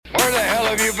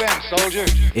soldier.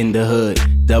 In the hood,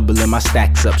 doubling my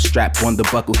stacks up. Strap on the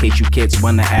buckle case you kids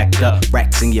wanna act up.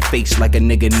 Racks in your face like a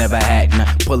nigga never had none.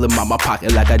 Pull 'em out my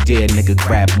pocket like I did, nigga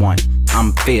grab one.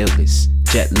 I'm fearless,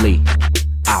 Jet Li.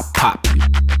 I'll pop you,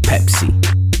 Pepsi.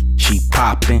 She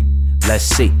poppin'. Let's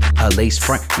see, her lace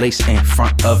front, lace in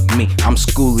front of me. I'm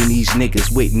schooling these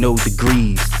niggas with no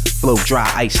degrees. Flow dry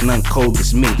ice, none cold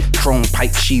as me. Chrome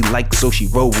pipe she like, so she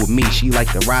roll with me. She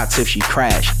like to ride till she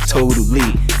crash,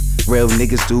 totally. Real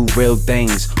niggas do real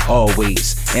things,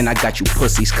 always. And I got you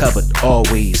pussies covered,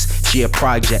 always. She a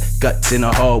project, guts in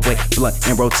the hallway, blunt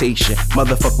in rotation.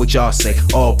 Motherfuck what y'all say,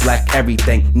 all black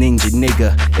everything, ninja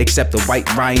nigga. Except the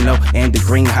white rhino and the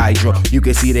green hydro. You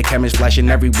can see the cameras flashing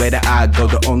everywhere that I go.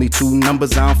 The only two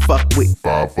numbers I don't fuck with,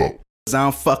 5-0. I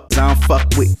don't fuck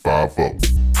with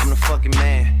 5-0. I'm the fucking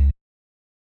man.